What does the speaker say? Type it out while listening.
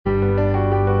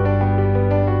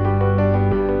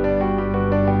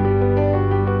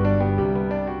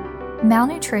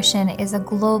Malnutrition is a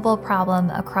global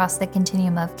problem across the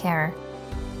continuum of care.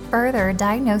 Further,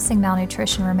 diagnosing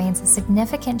malnutrition remains a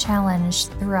significant challenge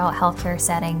throughout healthcare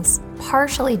settings,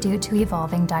 partially due to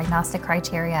evolving diagnostic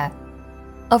criteria.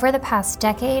 Over the past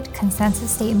decade,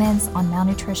 consensus statements on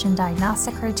malnutrition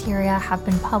diagnostic criteria have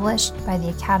been published by the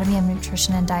Academy of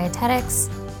Nutrition and Dietetics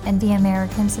and the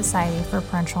American Society for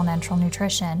Parenteral and Enteral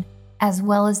Nutrition, as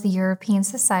well as the European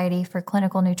Society for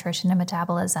Clinical Nutrition and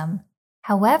Metabolism.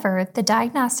 However, the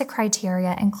diagnostic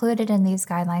criteria included in these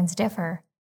guidelines differ.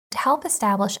 To help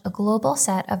establish a global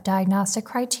set of diagnostic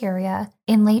criteria,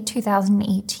 in late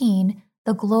 2018,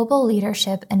 the Global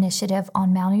Leadership Initiative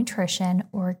on Malnutrition,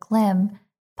 or GLIM,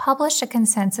 published a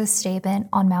consensus statement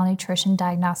on malnutrition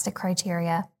diagnostic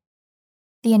criteria.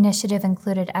 The initiative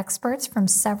included experts from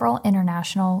several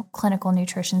international clinical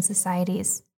nutrition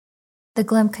societies. The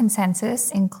GLIM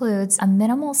consensus includes a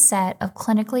minimal set of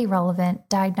clinically relevant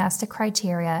diagnostic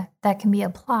criteria that can be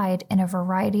applied in a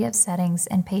variety of settings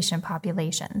and patient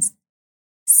populations.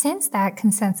 Since that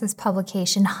consensus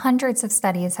publication, hundreds of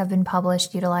studies have been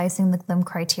published utilizing the GLIM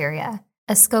criteria.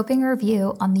 A scoping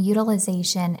review on the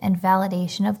utilization and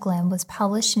validation of GLIM was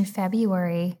published in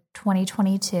February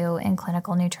 2022 in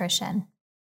Clinical Nutrition.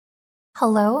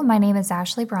 Hello, my name is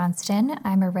Ashley Bronston.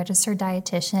 I'm a registered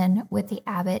dietitian with the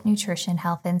Abbott Nutrition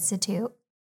Health Institute.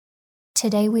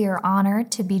 Today, we are honored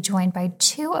to be joined by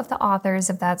two of the authors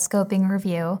of that scoping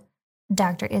review,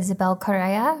 Dr. Isabel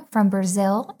Correia from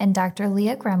Brazil and Dr.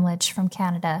 Leah Gramlich from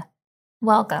Canada.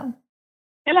 Welcome.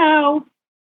 Hello.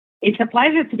 It's a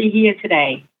pleasure to be here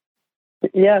today.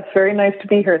 Yes, very nice to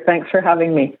be here. Thanks for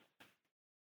having me.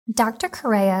 Dr.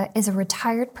 Correia is a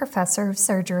retired professor of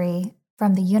surgery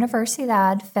from the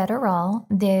Universidad Federal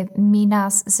de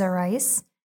Minas Gerais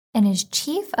and is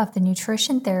chief of the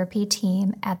nutrition therapy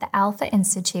team at the Alpha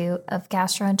Institute of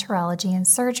Gastroenterology and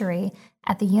Surgery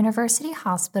at the University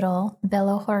Hospital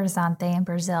Belo Horizonte in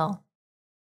Brazil.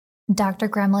 Dr.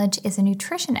 Gramlich is a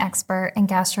nutrition expert and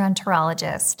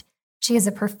gastroenterologist. She is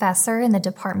a professor in the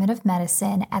Department of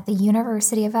Medicine at the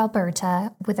University of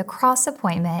Alberta with a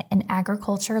cross-appointment in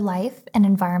agriculture, life, and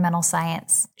environmental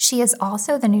science. She is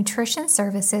also the Nutrition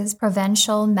Services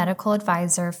Provincial Medical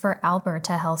Advisor for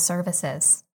Alberta Health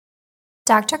Services.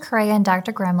 Dr. Correia and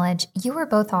Dr. Gramlich, you were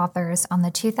both authors on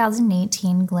the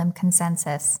 2018 GLIM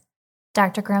consensus.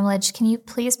 Dr. Gramlich, can you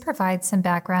please provide some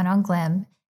background on GLIM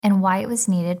and why it was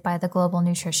needed by the global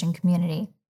nutrition community?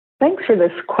 Thanks for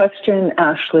this question,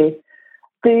 Ashley.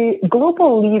 The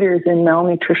global leaders in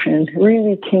malnutrition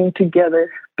really came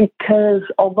together because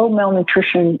although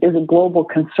malnutrition is a global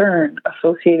concern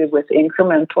associated with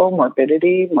incremental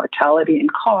morbidity, mortality,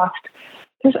 and cost,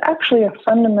 there's actually a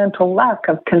fundamental lack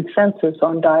of consensus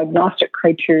on diagnostic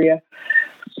criteria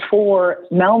for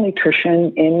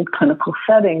malnutrition in clinical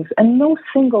settings, and no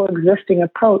single existing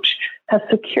approach has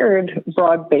secured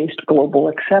broad-based global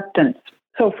acceptance.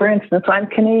 So, for instance, I'm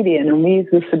Canadian, and we use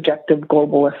the subjective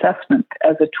global assessment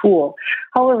as a tool.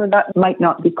 However, that might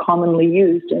not be commonly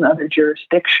used in other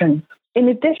jurisdictions. In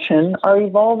addition, our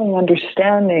evolving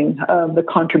understanding of the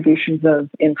contributions of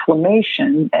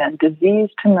inflammation and disease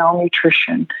to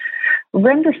malnutrition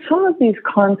render some of these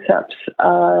concepts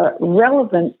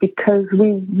relevant because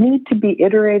we need to be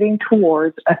iterating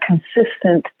towards a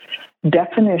consistent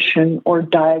definition or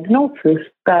diagnosis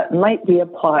that might be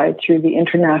applied through the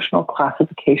International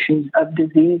Classification of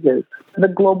Diseases. The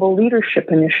Global Leadership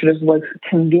Initiative was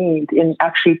convened in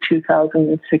actually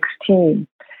 2016.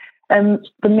 And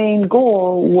the main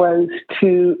goal was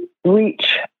to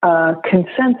reach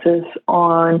consensus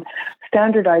on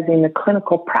standardizing the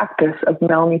clinical practice of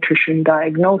malnutrition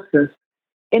diagnosis.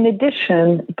 In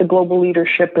addition, the Global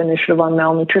Leadership Initiative on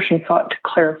Malnutrition sought to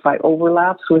clarify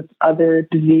overlaps with other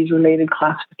disease-related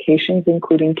classifications,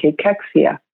 including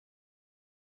cachexia.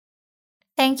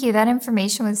 Thank you. That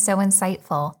information was so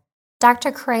insightful.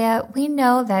 Dr. Correia, we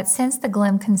know that since the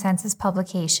GLIM consensus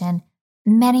publication,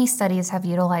 many studies have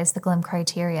utilized the GLIM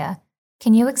criteria.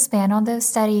 Can you expand on those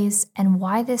studies and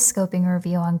why this scoping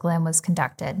review on GLIM was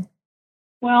conducted?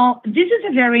 Well, this is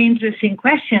a very interesting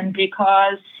question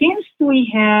because since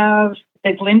we have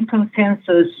the GLIM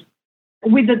consensus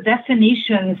with the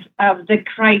definitions of the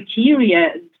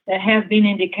criteria that have been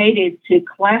indicated to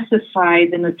classify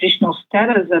the nutritional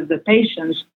status of the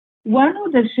patients, one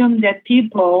would assume that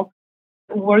people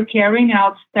were carrying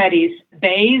out studies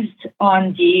based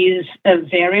on these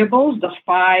variables, the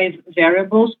 5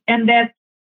 variables, and that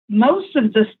most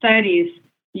of the studies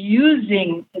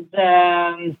using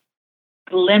the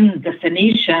GLIM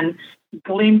definition,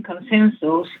 GLIM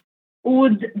consensus,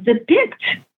 would depict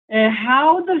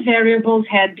how the variables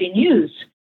had been used.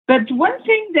 But one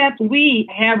thing that we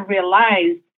have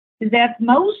realized is that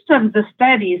most of the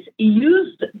studies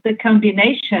used the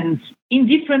combinations in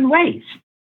different ways.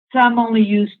 Some only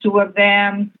used two of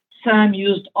them, some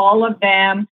used all of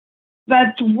them.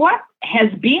 But what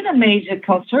has been a major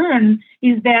concern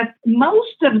is that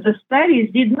most of the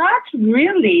studies did not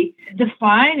really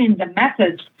define in the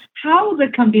methods how the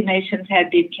combinations had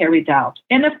been carried out.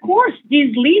 And of course, this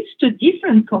leads to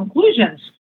different conclusions,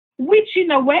 which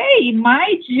in a way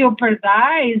might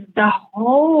jeopardize the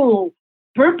whole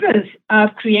purpose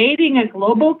of creating a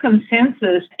global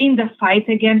consensus in the fight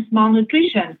against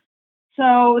malnutrition.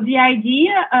 So the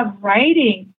idea of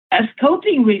writing a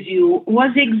scoping review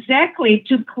was exactly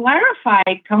to clarify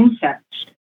concepts,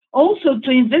 also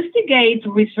to investigate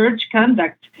research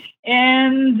conduct,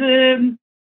 and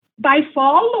by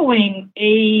following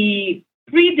a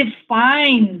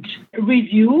predefined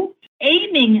review,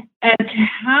 aiming at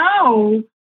how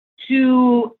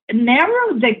to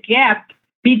narrow the gap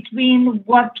between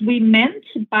what we meant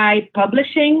by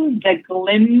publishing the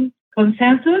GLIM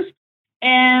consensus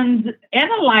and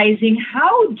analyzing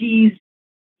how these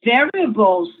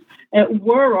variables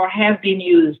were or have been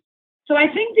used. So I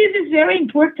think this is very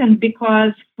important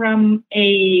because from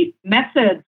a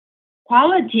method,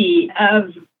 quality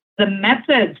of the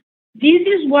method, this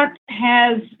is what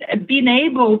has been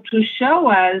able to show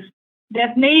us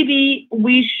that maybe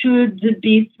we should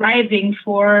be striving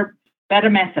for better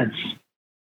methods.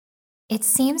 It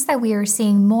seems that we are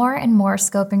seeing more and more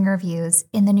scoping reviews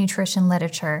in the nutrition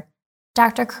literature.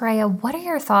 Dr. Correia, what are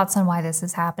your thoughts on why this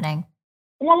is happening?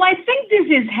 Well, I think this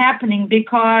is happening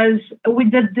because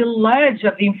with the deluge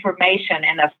of information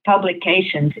and of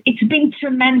publications, it's been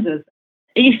tremendous.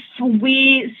 If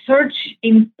we search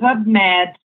in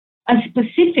PubMed a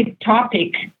specific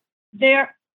topic,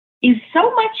 there is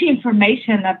so much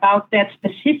information about that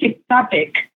specific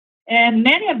topic, and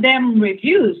many of them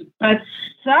reviews, but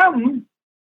some,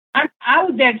 I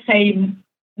would dare say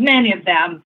many of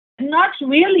them, not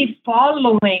really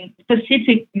following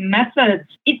specific methods.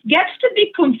 It gets to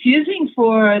be confusing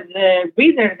for the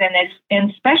readers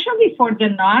and especially for the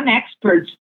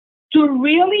non-experts to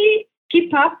really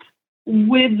keep up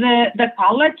with the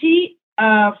quality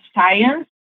of science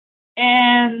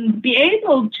and be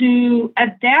able to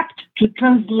adapt, to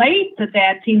translate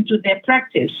that into their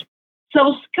practice.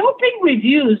 So scoping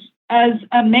reviews as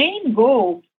a main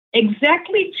goal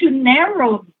exactly to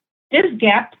narrow this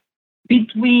gap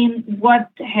between what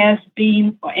has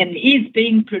been and is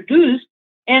being produced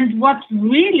and what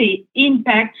really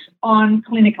impacts on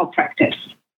clinical practice.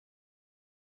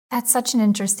 That's such an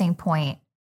interesting point.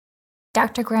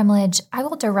 Dr. Gramlich, I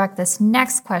will direct this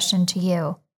next question to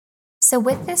you. So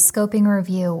with this scoping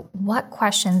review, what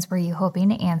questions were you hoping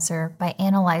to answer by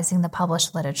analyzing the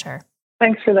published literature?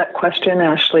 Thanks for that question,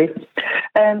 Ashley.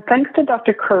 And thanks to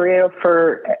Dr. Correia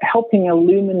for helping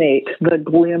illuminate the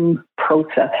GLIM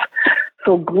process.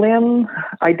 So GLIM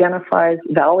identifies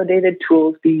validated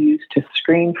tools be used to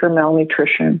screen for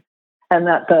malnutrition, and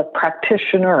that the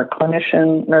practitioner or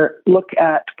clinician look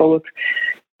at both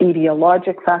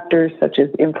etiologic factors such as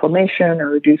inflammation or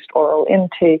reduced oral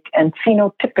intake, and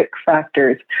phenotypic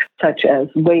factors such as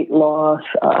weight loss,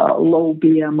 low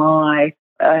BMI,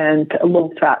 and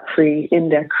low fat-free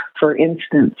index, for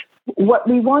instance. What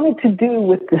we wanted to do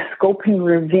with the scoping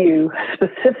review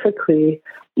specifically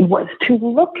was to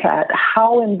look at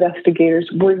how investigators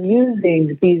were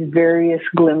using these various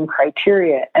GLIM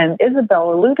criteria. And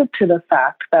Isabel alluded to the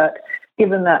fact that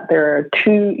given that there are 2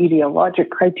 etiologic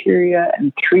criteria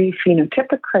and 3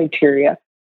 phenotypic criteria,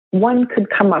 one could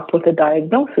come up with a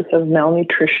diagnosis of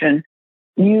malnutrition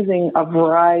using a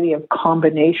variety of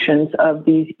combinations of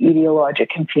these etiologic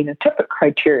and phenotypic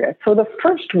criteria. So the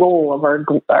first goal of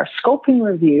our scoping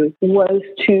review was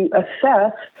to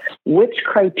assess which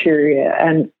criteria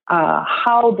and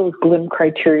how those GLIM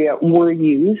criteria were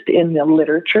used in the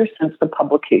literature since the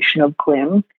publication of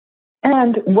GLIM,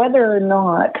 and whether or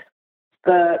not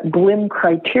the GLIM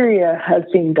criteria has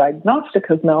been diagnostic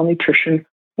of malnutrition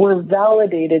were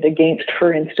validated against,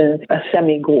 for instance, a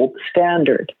semi-gold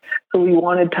standard. So we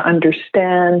wanted to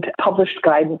understand published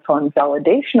guidance on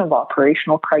validation of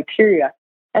operational criteria.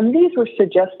 And these were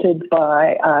suggested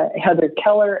by Heather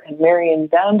Keller and Marion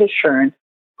Van de Schoen,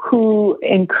 who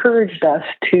encouraged us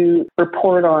to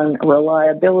report on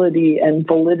reliability and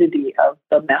validity of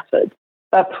the method.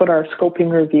 That's what our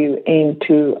scoping review aimed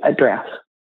to address.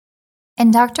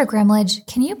 And Dr. Gramlich,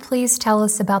 can you please tell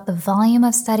us about the volume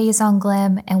of studies on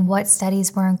GLIM and what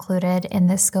studies were included in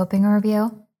this scoping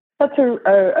review? That's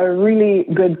a really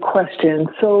good question.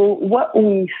 So what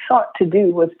we sought to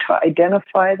do was to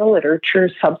identify the literature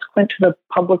subsequent to the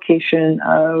publication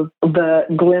of the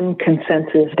GLIM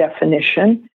consensus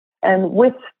definition And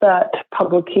with that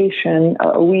publication,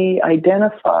 we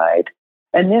identified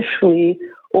initially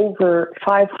over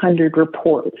 500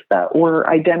 reports that were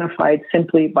identified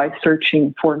simply by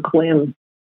searching for GLIM.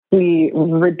 We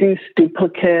reduced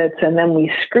duplicates, and then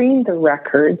we screened the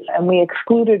records, and we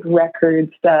excluded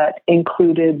records that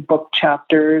included book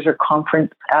chapters or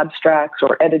conference abstracts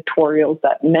or editorials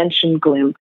that mentioned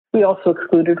GLIM. We also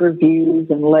excluded reviews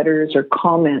and letters or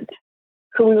comments.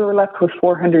 So we were left with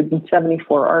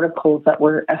 474 articles that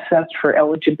were assessed for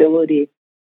eligibility.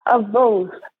 Of those,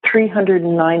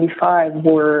 395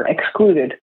 were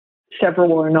excluded. Several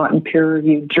were not in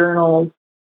peer-reviewed journals.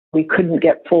 We couldn't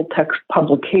get full-text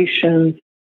publications.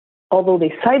 Although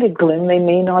they cited GLIM, they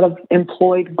may not have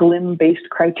employed GLIM-based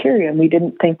criteria, and we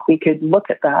didn't think we could look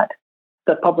at that.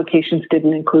 The publications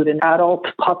didn't include an adult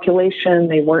population,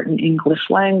 they weren't in English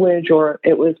language, or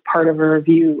it was part of a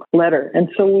review letter. And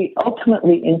so we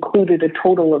ultimately included a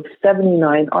total of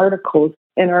 79 articles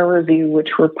in our review,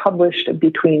 which were published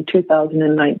between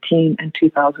 2019 and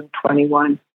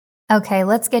 2021. Okay,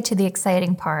 let's get to the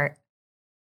exciting part.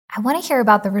 I want to hear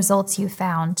about the results you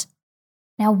found.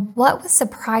 Now, what was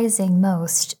surprising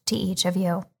most to each of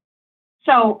you?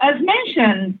 So, as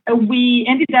mentioned, we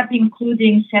ended up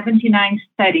including 79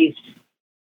 studies.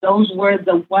 Those were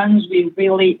the ones we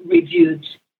really reviewed.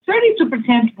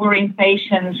 32% were in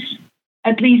patients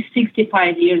at least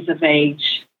 65 years of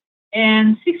age,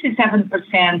 and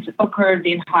 67% occurred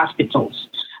in hospitals.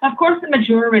 Of course, the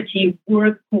majority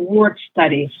were cohort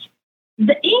studies.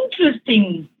 The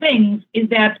interesting thing is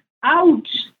that out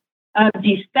of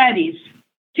these studies,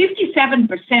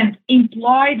 57%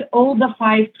 employed all the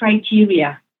 5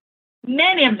 criteria.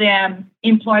 Many of them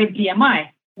employed BMI,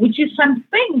 which is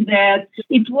something that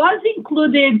it was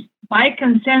included by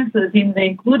consensus in the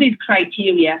included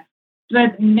criteria.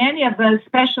 But many of us,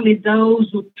 especially those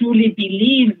who truly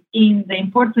believe in the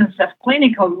importance of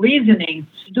clinical reasoning,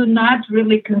 do not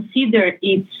really consider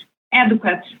it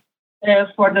adequate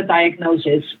for the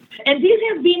diagnosis. And these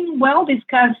have been well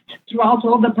discussed throughout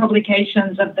all the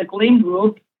publications of the GLIM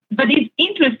group, but it's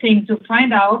interesting to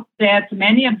find out that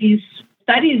many of these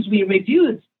studies we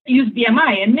reviewed use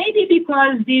BMI, and maybe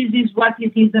because this is what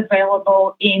it is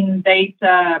available in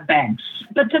data banks.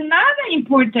 But another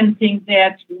important thing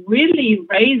that really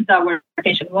raised our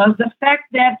attention was the fact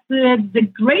that the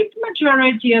great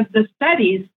majority of the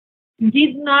studies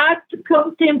did not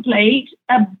contemplate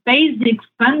a basic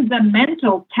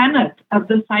fundamental tenet of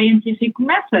the scientific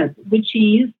method, which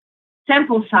is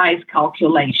sample size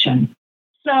calculation.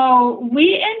 So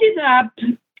we ended up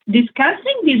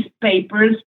discussing these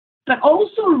papers, but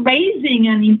also raising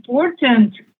an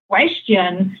important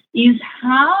question is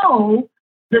how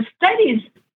the studies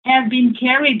have been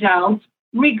carried out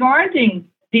regarding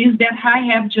these that I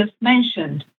have just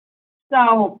mentioned.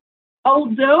 So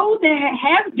although there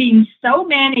have been so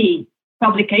many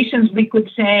publications, we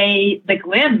could say the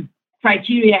GLIM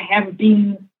criteria have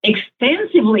been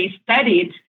extensively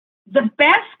studied, the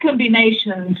best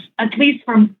combinations, at least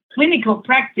from clinical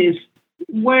practice,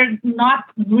 were not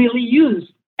really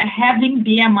used, having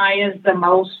BMI as the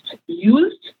most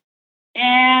used,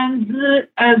 and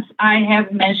as I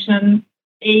have mentioned,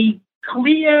 a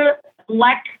clear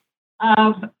lack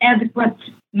of adequate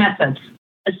methods,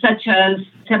 such as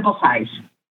sample size.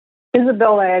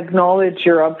 Isabel, I acknowledge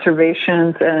your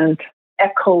observations and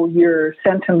echo your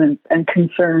sentiments and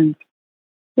concerns.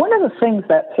 One of the things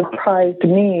that surprised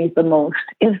me the most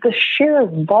is the sheer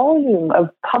volume of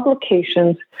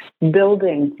publications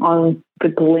building on the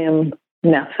GLIM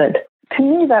method. To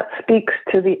me, that speaks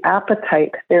to the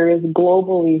appetite there is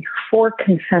globally for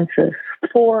consensus,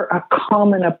 for a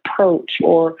common approach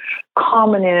or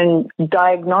common in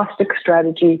diagnostic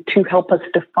strategy to help us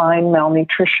define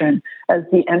malnutrition as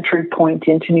the entry point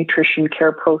into nutrition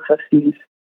care processes.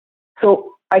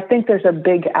 So I think there's a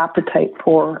big appetite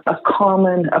for a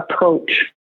common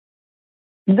approach.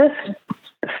 This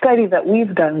study that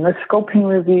we've done, the scoping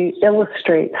review,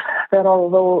 illustrates that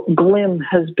although GLIM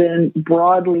has been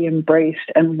broadly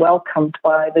embraced and welcomed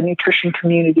by the nutrition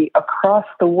community across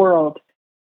the world,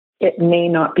 it may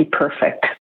not be perfect.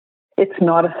 It's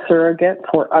not a surrogate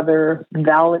for other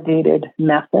validated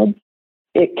methods.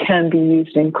 It can be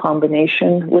used in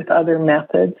combination with other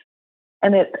methods,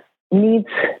 and it needs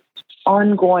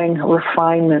ongoing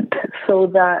refinement so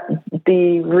that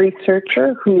the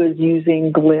researcher who is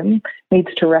using GLIM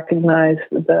needs to recognize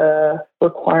the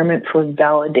requirement for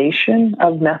validation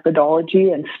of methodology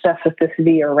and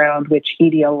specificity around which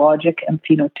etiologic and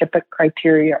phenotypic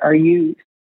criteria are used.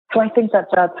 So I think that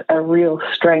that's a real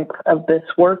strength of this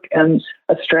work and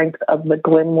a strength of the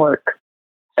GLIM work.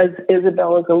 As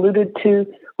Isabel has alluded to,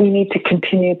 we need to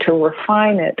continue to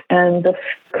refine it. And the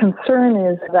concern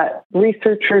is that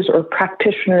researchers or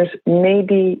practitioners may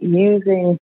be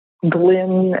using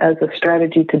GLIM as a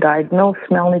strategy to diagnose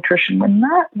malnutrition when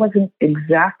that wasn't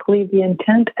exactly the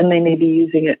intent, and they may be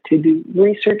using it to do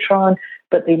research on,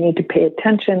 but they need to pay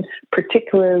attention,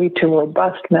 particularly to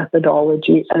robust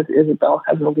methodology, as Isabel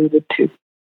has alluded to.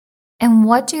 And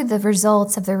what do the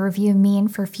results of the review mean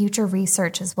for future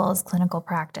research as well as clinical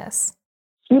practice?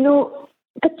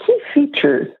 The key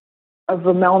features of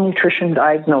a malnutrition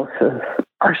diagnosis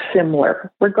are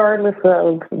similar, regardless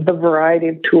of the variety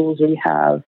of tools we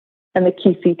have. And the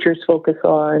key features focus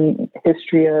on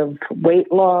history of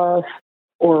weight loss,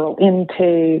 oral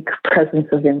intake, presence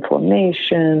of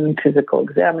inflammation, physical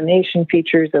examination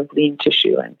features of lean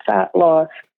tissue and fat loss,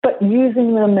 but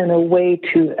using them in a way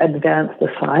to advance the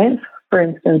science. For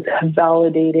instance,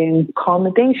 validating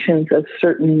accommodations of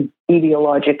certain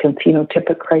etiologic and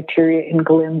phenotypic criteria in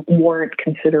GLIM warrant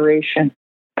consideration.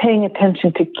 Paying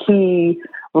attention to key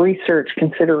research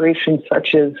considerations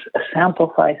such as a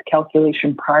sample size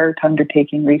calculation prior to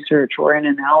undertaking research or an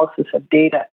analysis of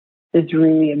data is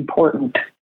really important.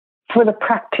 For the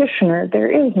practitioner,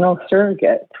 there is no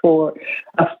surrogate for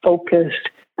a focused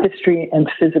history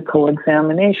and physical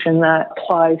examination that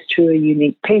applies to a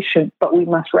unique patient, but we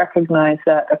must recognize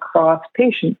that across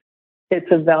patients,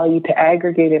 it's of value to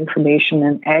aggregate information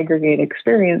and aggregate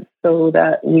experience so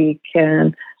that we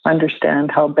can understand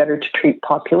how better to treat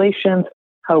populations,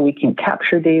 how we can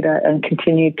capture data and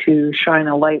continue to shine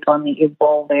a light on the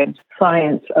evolving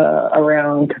science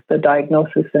around the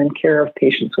diagnosis and care of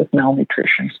patients with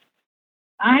malnutrition.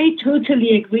 I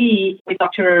totally agree with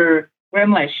Dr.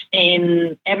 Gramlich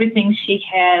in everything she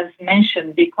has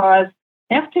mentioned, because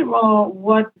after all,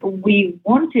 what we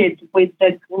wanted with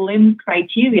the GLIM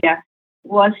criteria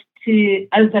was to,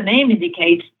 as the name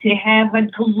indicates, to have a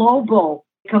global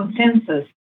consensus.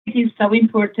 It is so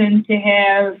important to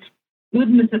have good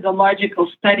methodological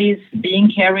studies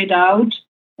being carried out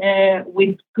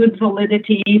with good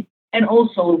validity and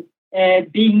also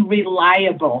being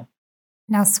reliable.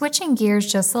 Now, switching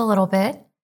gears just a little bit,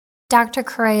 Dr.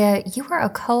 Correia, you were a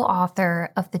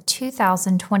co-author of the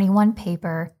 2021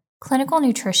 paper, Clinical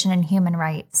Nutrition and Human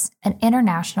Rights, an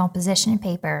international position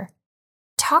paper.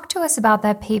 Talk to us about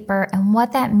that paper and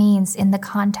what that means in the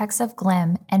context of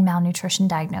GLIM and malnutrition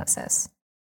diagnosis.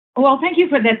 Well, thank you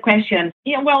for that question.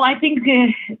 I think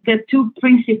the two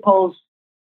principles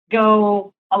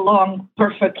go along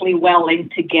perfectly well in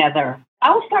together.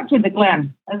 I'll start with the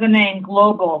GLIM, as the name,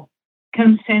 global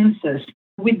consensus,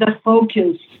 with the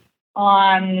focus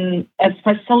on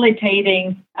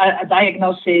facilitating a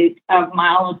diagnosis of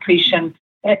malnutrition,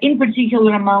 in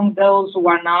particular among those who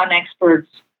are non-experts,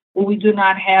 who do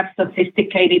not have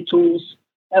sophisticated tools,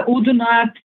 who do not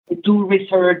do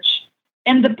research.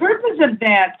 And the purpose of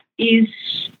that is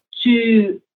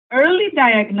to early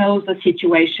diagnose the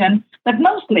situation, but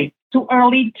mostly to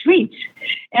early treat.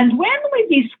 And when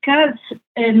we discuss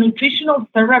nutritional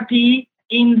therapy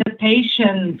in the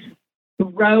patient's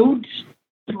road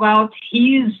throughout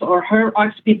his or her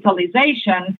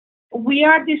hospitalization, we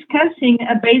are discussing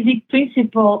a basic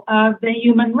principle of the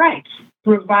human rights: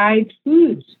 provide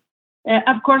food.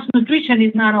 Of course, nutrition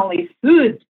is not only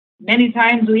food. Many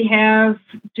times we have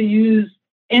to use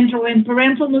enteral and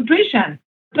parental nutrition.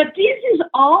 But this is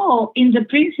all in the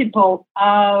principle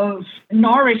of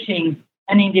nourishing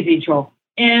an individual.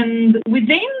 And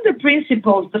within the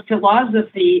principles, the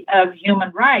philosophy of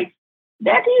human rights,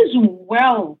 that is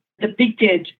well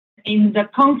depicted in the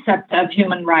concept of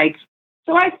human rights.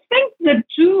 So I think the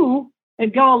two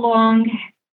go along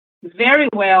very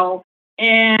well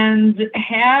and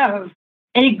have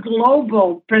a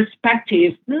global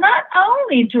perspective, not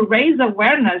only to raise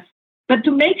awareness, but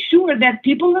to make sure that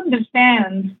people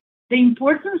understand the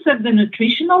importance of the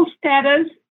nutritional status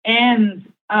and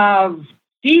of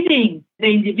feeding the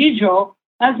individual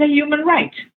as a human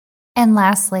right. And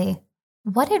lastly,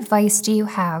 what advice do you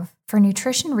have for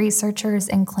nutrition researchers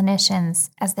and clinicians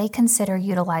as they consider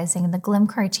utilizing the GLIM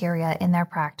criteria in their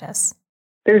practice?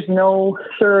 There's no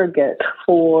surrogate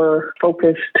for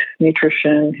focused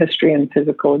nutrition, history, and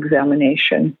physical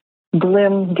examination.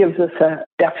 GLIM gives us a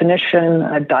definition,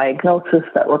 a diagnosis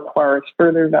that requires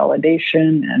further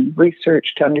validation and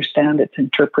research to understand its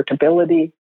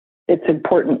interpretability. It's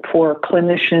important for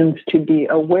clinicians to be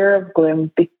aware of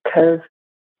GLIM because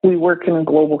we work in a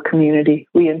global community.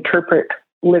 We interpret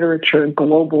literature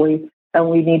globally, and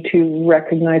we need to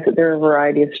recognize that there are a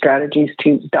variety of strategies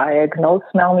to diagnose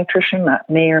malnutrition that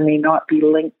may or may not be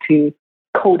linked to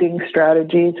coding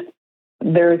strategies.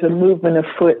 there is a movement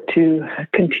afoot to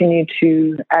continue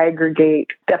to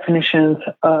aggregate definitions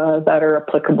that are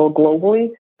applicable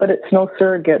globally, but it's no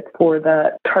surrogate for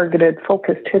that targeted,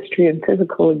 focused history and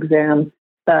physical exam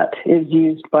that is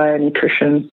used by a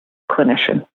nutrition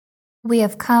clinician. We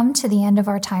have come to the end of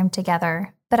our time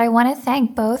together, but I want to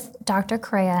thank both Dr.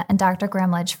 Correia and Dr.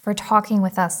 Gramlich for talking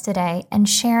with us today and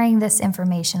sharing this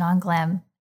information on GLIM.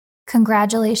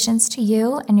 Congratulations to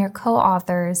you and your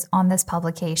co-authors on this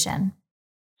publication.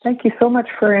 Thank you so much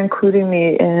for including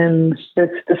me in this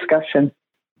discussion.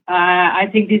 I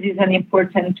think this is an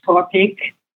important topic,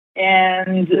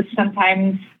 and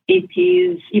sometimes it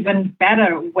is even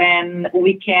better when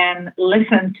we can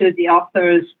listen to the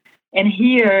authors and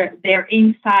hear their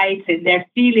insights and their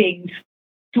feelings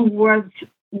towards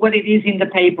what it is in the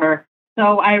paper.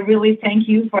 So I really thank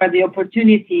you for the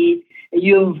opportunity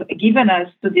you've given us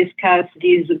to discuss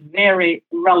this very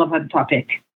relevant topic.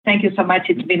 Thank you so much.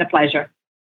 It's been a pleasure.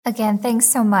 Again, thanks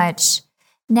so much.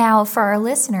 Now, for our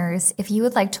listeners, if you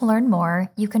would like to learn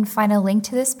more, you can find a link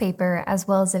to this paper as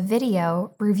well as a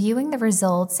video reviewing the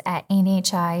results at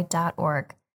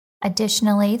anhi.org.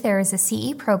 Additionally, there is a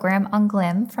CE program on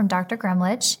GLIM from Dr.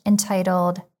 Gramlich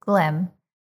entitled GLIM,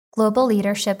 Global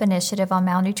Leadership Initiative on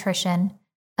Malnutrition,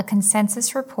 a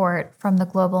consensus report from the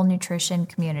global nutrition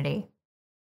community.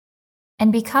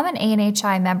 And become an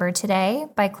ANHI member today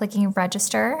by clicking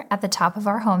register at the top of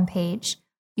our homepage.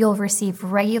 You'll receive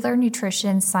regular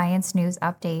nutrition science news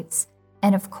updates.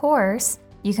 And of course,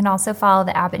 you can also follow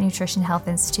the Abbott Nutrition Health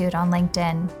Institute on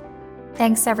LinkedIn.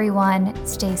 Thanks, everyone.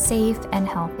 Stay safe and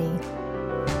healthy.